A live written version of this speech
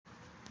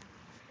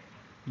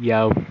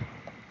Yo,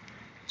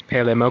 it's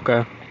Pele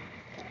Mocha,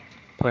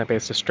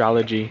 plant-based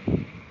astrology,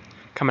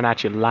 coming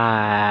at you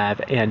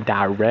live and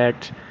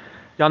direct.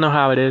 Y'all know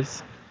how it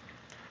is.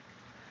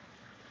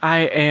 I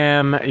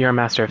am your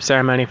master of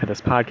ceremony for this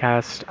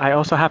podcast. I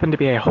also happen to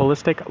be a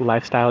holistic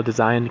lifestyle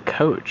design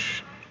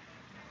coach.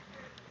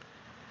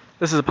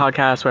 This is a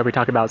podcast where we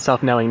talk about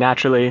self-knowing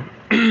naturally.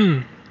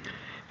 If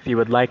you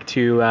would like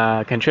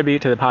to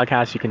contribute to the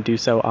podcast, you can do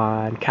so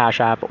on Cash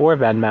App or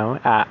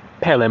Venmo at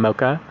Pele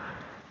Mocha.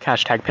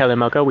 Hashtag Pele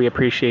Mocha. We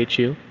appreciate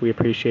you. We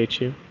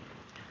appreciate you.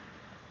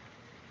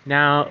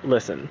 Now,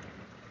 listen.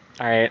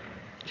 All right.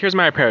 Here's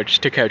my approach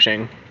to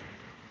coaching.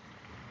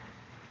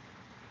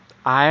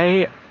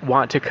 I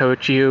want to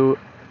coach you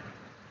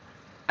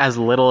as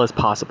little as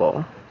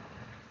possible.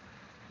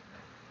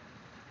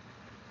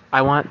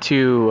 I want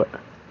to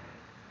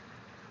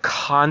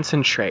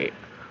concentrate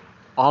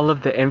all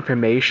of the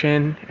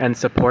information and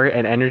support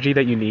and energy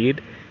that you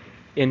need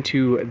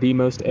into the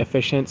most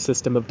efficient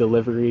system of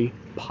delivery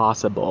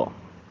possible.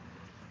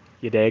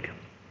 You dig?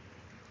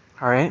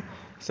 All right.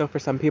 So for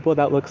some people,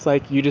 that looks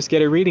like you just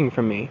get a reading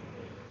from me.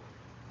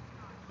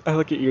 I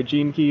look at your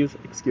gene keys.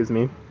 Excuse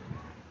me.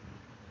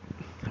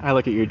 I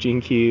look at your gene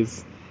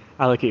keys.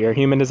 I look at your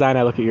human design.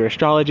 I look at your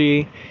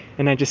astrology.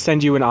 And I just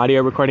send you an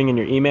audio recording in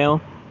your email.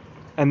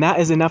 And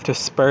that is enough to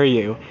spur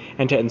you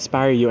and to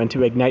inspire you and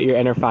to ignite your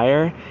inner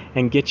fire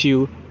and get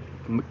you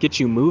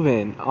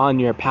moving on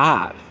your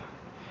path.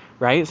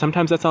 Right?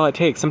 Sometimes that's all it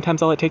takes.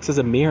 Sometimes all it takes is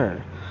a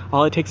mirror.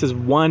 All it takes is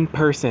one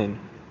person.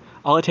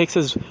 All it takes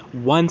is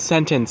one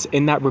sentence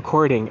in that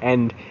recording,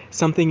 and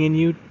something in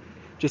you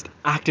just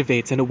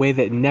activates in a way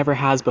that it never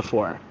has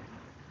before.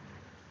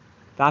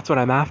 That's what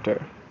I'm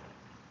after.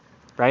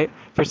 Right?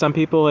 For some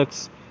people,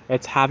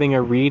 it's having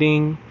a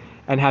reading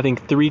and having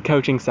 3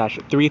 coaching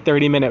sessions, 3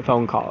 30-minute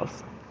phone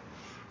calls.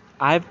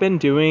 I've been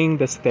doing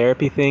this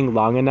therapy thing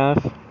long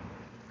enough.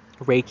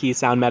 Reiki,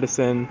 sound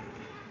medicine,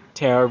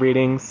 tarot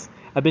readings.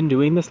 I've been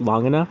doing this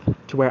long enough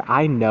to where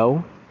I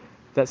know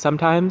that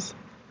sometimes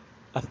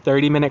a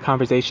 30-minute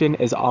conversation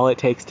is all it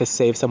takes to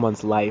save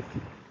someone's life.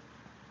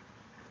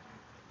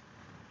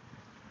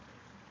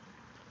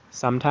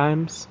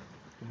 Sometimes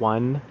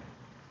one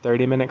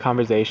 30-minute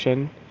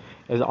conversation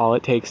is all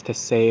it takes to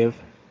save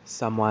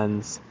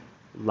someone's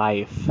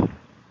life.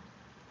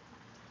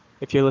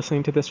 If you're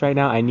listening to this right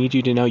now, I need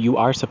you to know you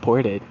are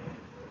supported.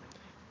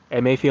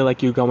 It may feel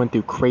like you're going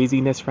through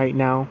craziness right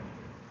now.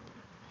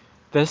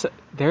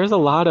 There's a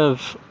lot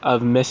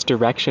of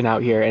misdirection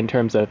out here in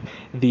terms of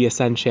the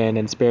ascension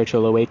and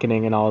spiritual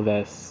awakening and all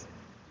this.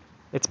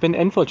 It's been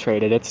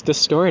infiltrated. It's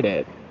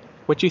distorted.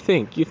 What you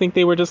think? You think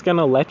they were just going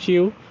to let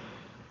you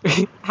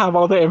have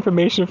all the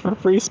information for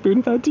free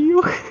spoon-fed to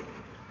you?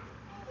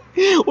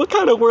 What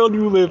kind of world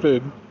you live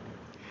in?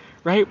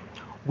 Right?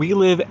 We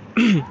live...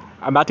 I'm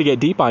about to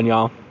get deep on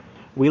y'all.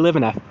 We live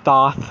in a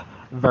Thoth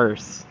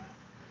verse.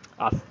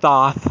 A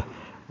Thoth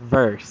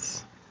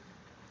verse.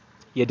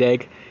 You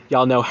dig?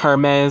 Y'all know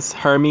Hermes,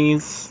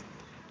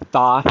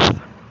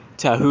 Thoth,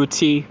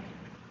 Tahuti.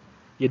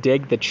 You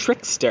dig? The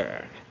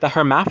trickster, the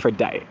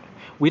hermaphrodite.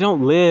 We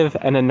don't live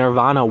in a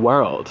nirvana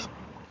world.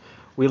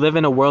 We live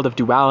in a world of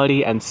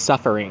duality and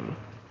suffering.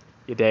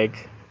 You dig?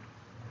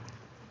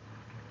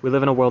 We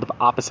live in a world of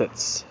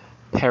opposites,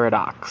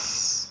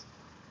 paradox.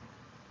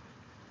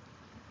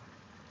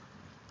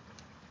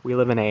 We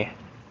live in a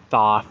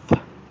Thoth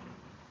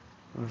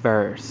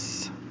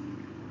verse.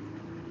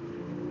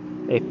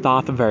 A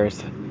Thoth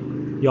verse.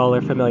 Y'all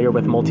are familiar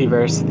with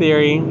multiverse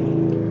theory.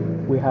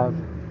 We have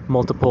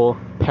multiple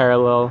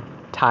parallel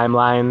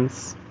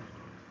timelines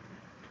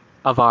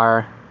of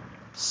our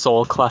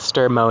soul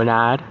cluster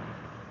monad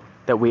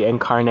that we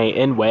incarnate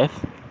in with,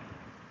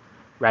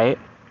 right?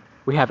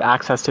 We have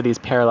access to these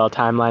parallel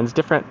timelines,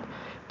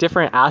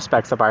 different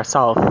aspects of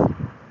ourself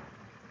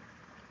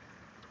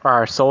or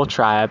our soul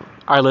tribe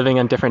are living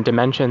in different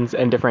dimensions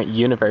and different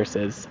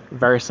universes,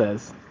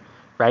 verses.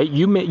 Right?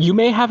 You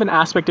may have an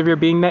aspect of your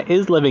being that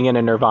is living in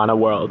a nirvana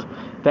world,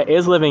 that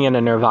is living in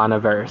a nirvana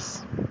verse.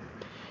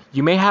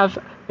 You may have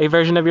a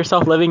version of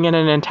yourself living in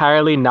an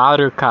entirely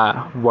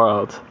Naruka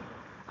world,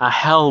 a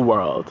hell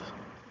world.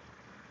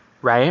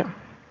 Right?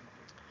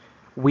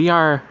 We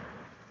are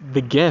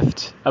the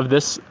gift of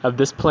this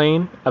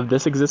plane, of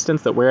this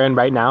existence that we're in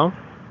right now,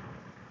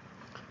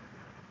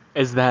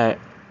 is that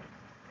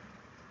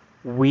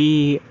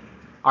we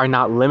are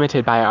not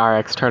limited by our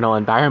external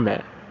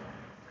environment.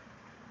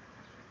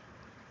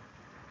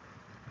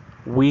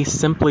 We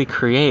simply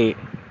create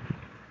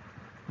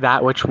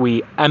that which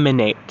we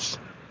emanate.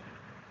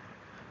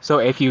 So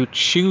if you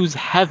choose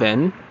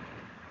heaven,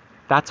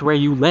 that's where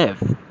you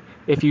live.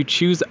 If you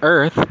choose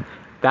earth,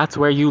 that's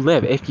where you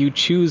live. If you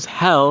choose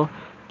hell,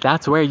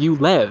 that's where you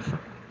live.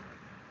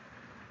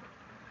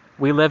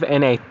 We live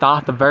in a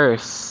Thoth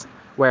verse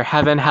where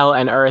heaven, hell,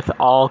 and earth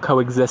all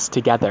coexist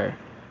together.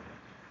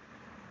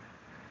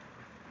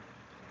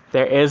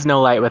 There is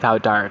no light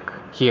without dark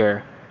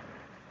here.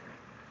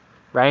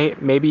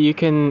 Right? Maybe you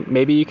can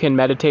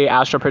meditate,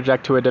 astral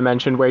project to a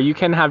dimension where you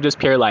can have just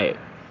pure light,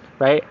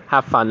 right?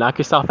 Have fun, knock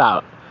yourself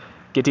out.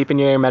 Get deep in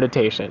your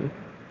meditation,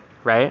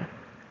 right?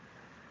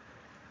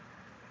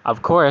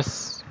 Of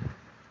course,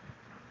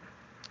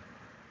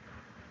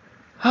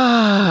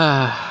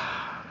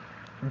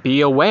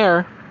 be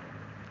aware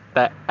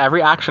that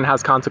every action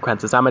has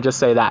consequences. I'm going to just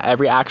say that.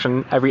 Every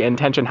action, every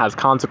intention has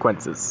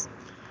consequences.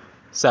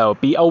 So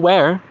be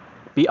aware,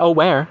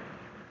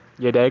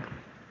 you dig?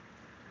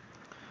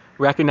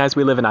 Recognize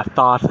we live in a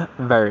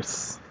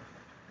Thoth-verse.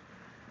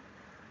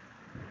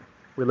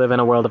 We live in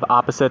a world of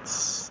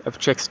opposites, of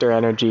trickster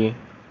energy.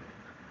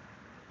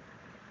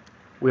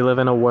 We live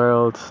in a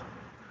world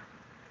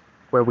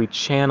where we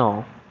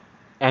channel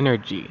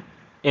energy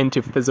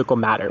into physical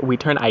matter. We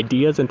turn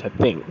ideas into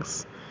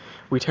things.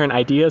 We turn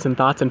ideas and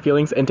thoughts and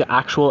feelings into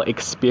actual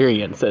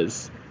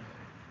experiences.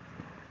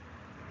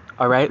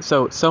 All right?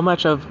 So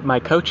much of my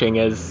coaching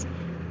is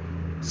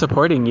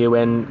supporting you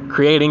in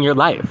creating your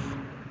life.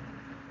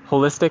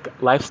 Holistic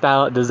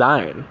lifestyle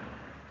design.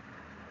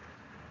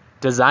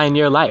 Design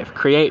your life.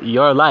 Create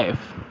your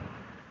life.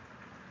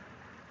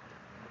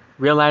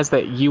 Realize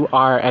that you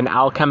are an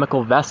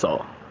alchemical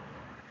vessel.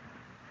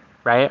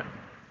 Right?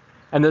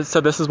 And this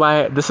is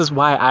why this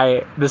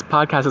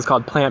podcast is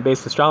called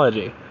Plant-Based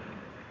Astrology.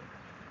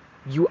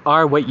 You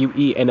are what you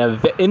eat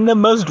in the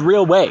most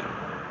real way.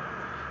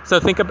 So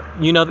think of,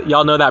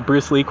 y'all know that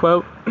Bruce Lee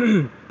quote?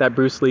 That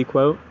Bruce Lee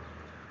quote?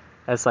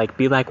 It's like,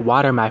 be like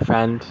water, my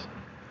friend.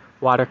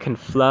 Water can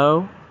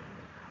flow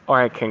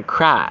or it can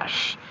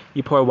crash.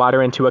 You pour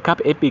water into a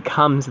cup, it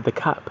becomes the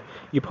cup.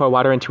 You pour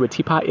water into a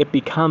teapot, it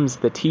becomes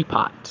the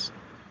teapot.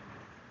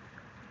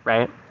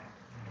 Right?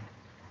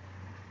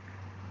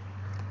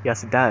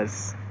 Yes, it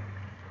does.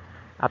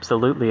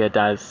 Absolutely it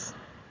does.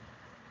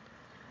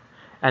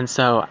 And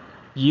so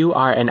you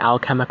are an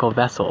alchemical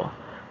vessel.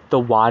 The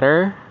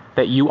water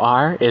that you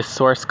are is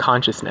source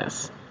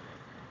consciousness.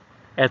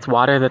 It's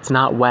water that's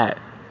not wet.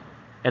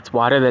 It's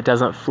water that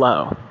doesn't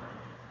flow.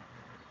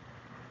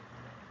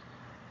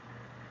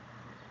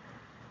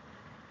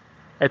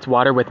 It's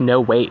water with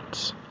no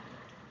weight.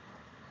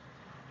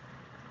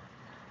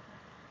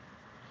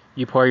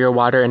 You pour your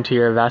water into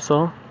your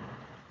vessel,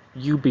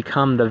 you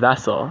become the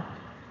vessel.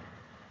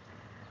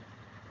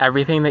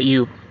 Everything that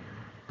you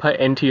put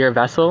into your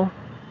vessel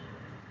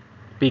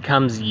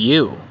becomes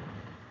you.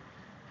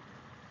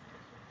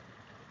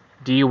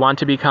 Do you want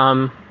to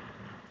become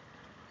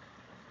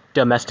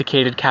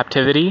domesticated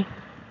captivity?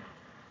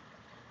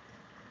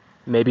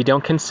 Maybe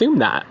don't consume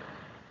that.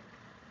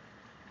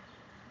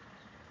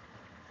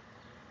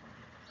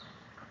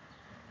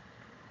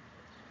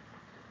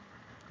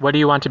 What do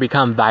you want to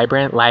become?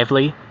 Vibrant,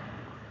 lively?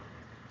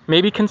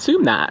 Maybe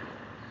consume that.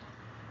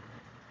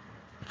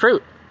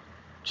 Fruit,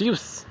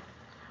 juice.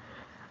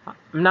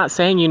 I'm not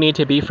saying you need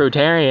to be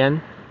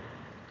fruitarian.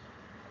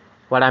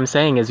 What I'm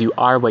saying is you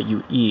are what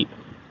you eat.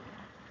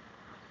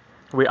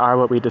 We are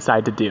what we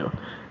decide to do.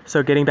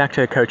 So getting back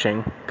to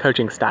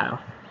coaching style.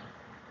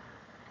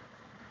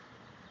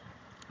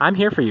 I'm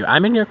here for you.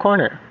 I'm in your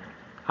corner.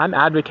 I'm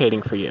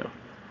advocating for you.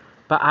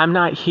 But I'm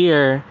not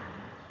here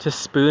to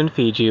spoon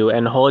feed you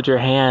and hold your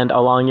hand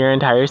along your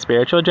entire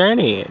spiritual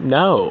journey.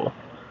 No.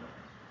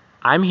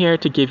 I'm here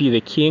to give you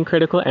the key and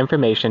critical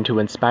information to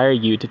inspire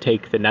you to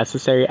take the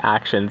necessary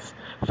actions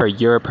for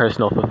your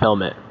personal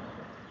fulfillment.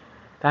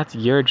 That's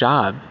your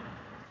job.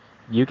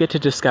 You get to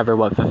discover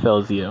what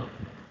fulfills you.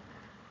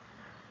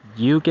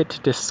 You get to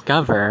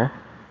discover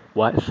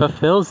what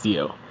fulfills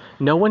you.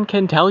 No one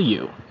can tell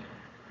you.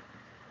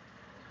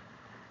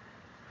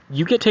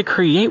 You get to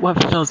create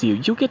what fulfills you.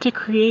 You get to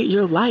create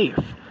your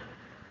life.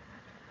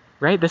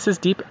 Right? This is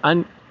deep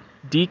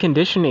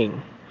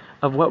deconditioning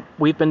of what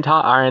we've been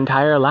taught our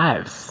entire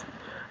lives.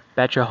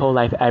 Bet your whole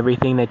life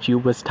everything that you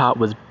was taught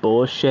was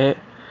bullshit.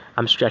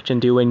 I'm stretching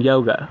doing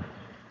yoga.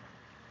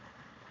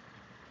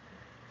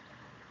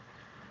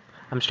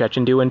 I'm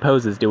stretching doing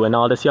poses, doing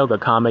all this yoga.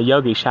 Karma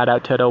yogi. Shout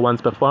out to the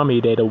ones before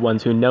me. They the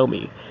ones who know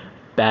me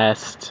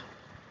best.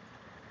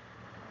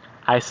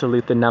 I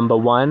salute the number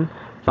one.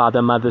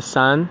 Father, mother,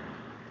 son.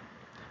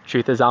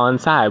 Truth is all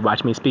inside.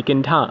 Watch me speak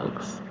in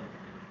tongues.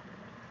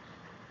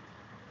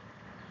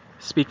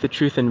 Speak the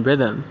truth in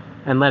rhythm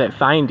and let it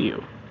find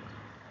you.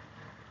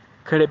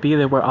 Could it be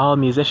that we're all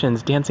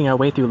musicians dancing our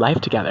way through life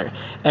together?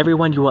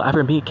 Everyone you will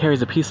ever meet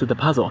carries a piece of the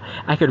puzzle.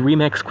 I could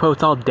remix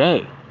quotes all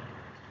day.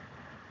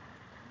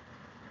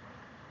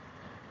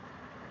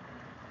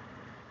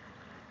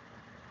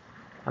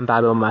 I'm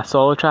vibing with my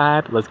soul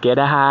tribe. Let's get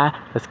it high.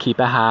 Let's keep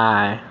it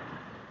high.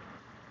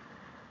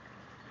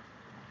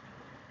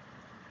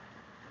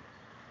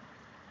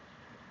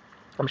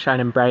 I'm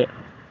shining bright.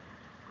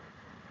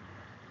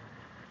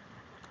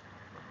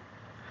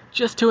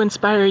 Just to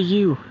inspire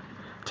you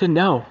to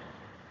know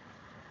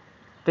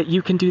that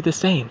you can do the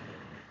same.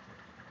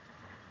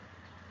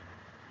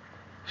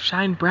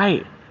 Shine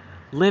bright.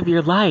 Live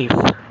your life.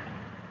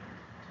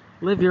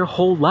 Live your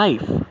whole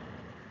life.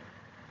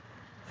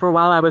 For a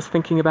while I was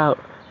thinking about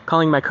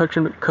calling my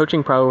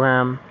coaching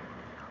program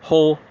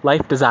Whole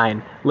Life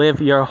Design. Live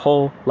your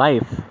whole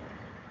life.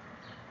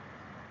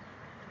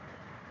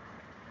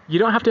 You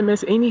don't have to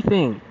miss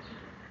anything.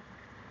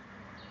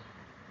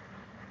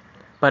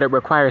 But it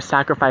requires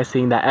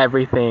sacrificing that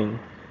everything.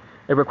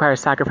 It requires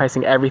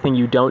sacrificing everything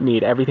you don't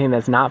need, everything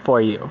that's not for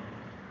you.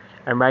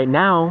 And right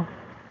now,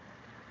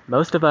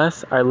 most of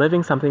us are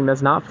living something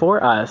that's not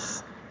for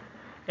us.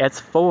 It's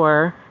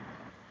for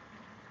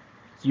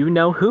you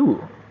know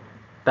who,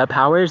 the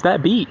powers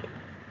that be.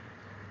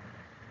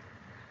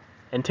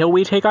 Until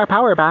we take our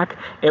power back,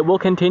 it will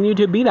continue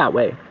to be that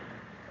way.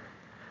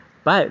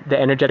 But the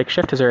energetic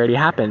shift is already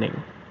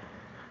happening.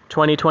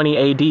 2020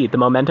 AD, the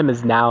momentum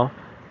is now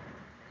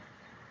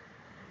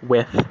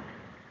with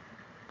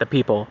the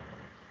people.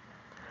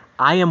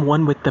 I am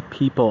one with the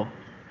people.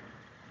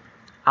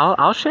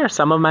 I'll share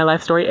some of my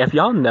life story. If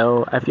y'all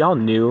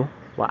knew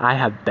what I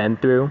have been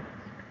through,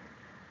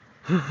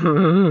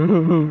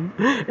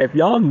 if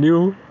y'all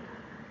knew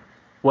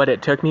what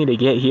it took me to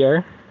get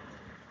here,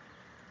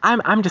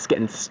 I'm just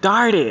getting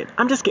started.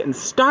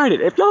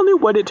 If y'all knew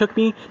what it took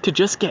me to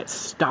just get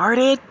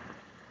started,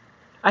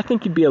 I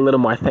think you'd be a little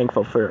more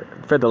thankful for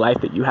the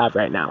life that you have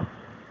right now.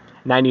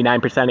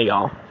 99% of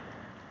y'all.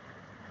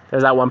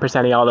 There's that 1%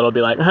 of y'all that'll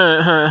be like,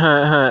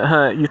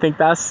 you think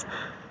that's...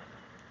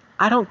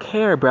 I don't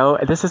care, bro.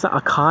 This isn't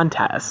a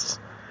contest,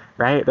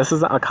 right? This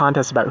isn't a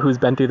contest about who's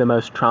been through the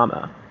most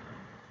trauma.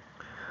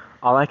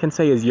 All I can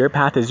say is your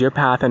path,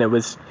 and it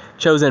was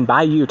chosen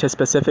by you to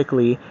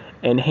specifically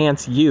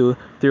enhance you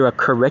through a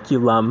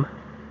curriculum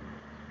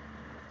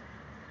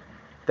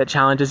that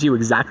challenges you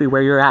exactly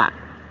where you're at.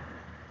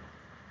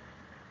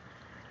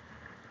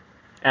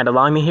 And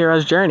along the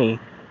hero's journey,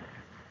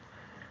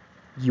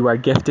 you are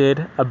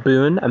gifted a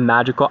boon, a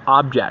magical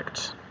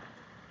object.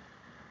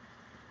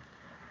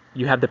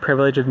 You have the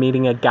privilege of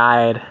meeting a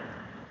guide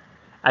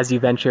as you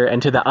venture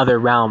into the other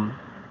realm.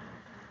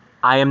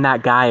 I am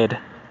that guide.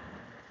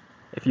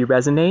 If you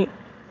resonate,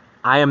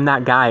 I am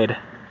that guide.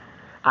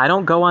 I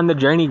don't go on the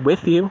journey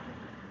with you.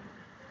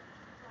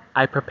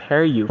 I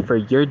prepare you for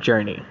your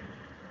journey.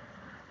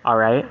 All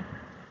right?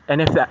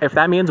 And if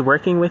that means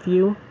working with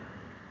you,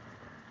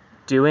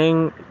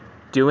 doing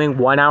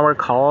 1 hour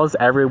calls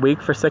every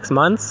week for 6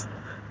 months,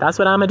 that's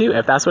what I'm gonna do.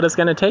 If that's what it's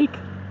gonna take,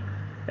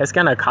 it's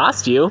gonna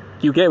cost you.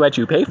 You get what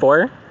you pay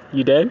for.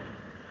 You did.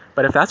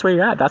 But if that's where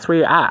you're at, that's where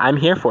you're at. I'm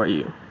here for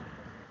you.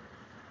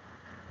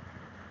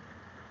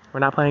 We're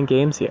not playing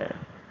games here.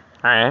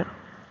 All right.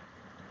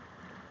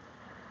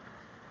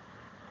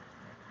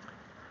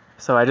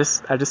 So I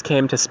just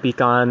came to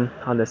speak on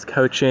this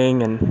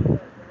coaching, and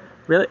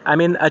really, I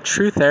mean, a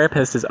true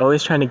therapist is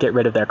always trying to get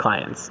rid of their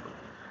clients.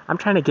 I'm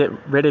trying to get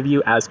rid of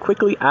you as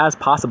quickly as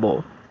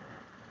possible.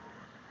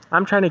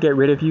 I'm trying to get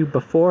rid of you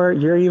before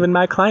you're even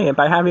my client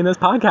by having this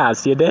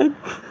podcast, you dig?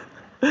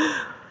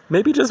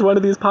 Maybe just one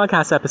of these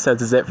podcast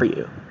episodes is it for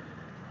you.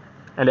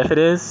 And if it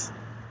is,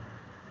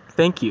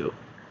 thank you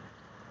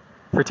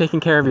for taking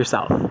care of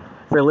yourself,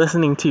 for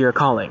listening to your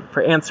calling,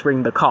 for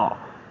answering the call.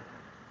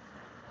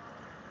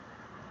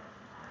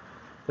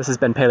 This has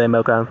been Pele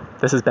Mocha.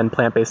 This has been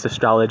Plant-Based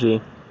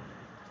Astrology.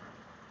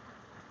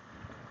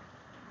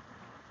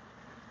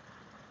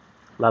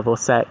 Love will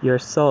set your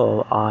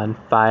soul on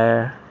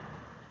fire.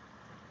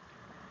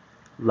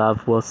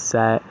 Love will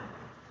set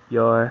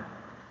your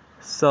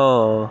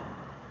soul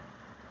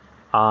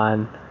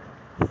on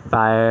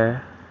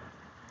fire.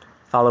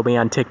 Follow me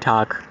on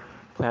TikTok,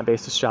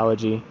 Plant-Based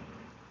Astrology.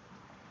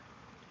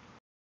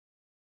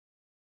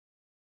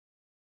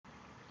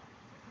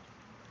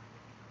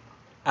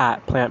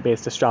 At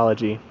Plant-Based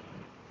Astrology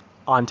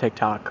on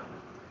TikTok.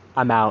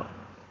 I'm out.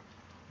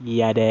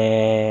 Yeah,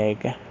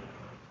 dig.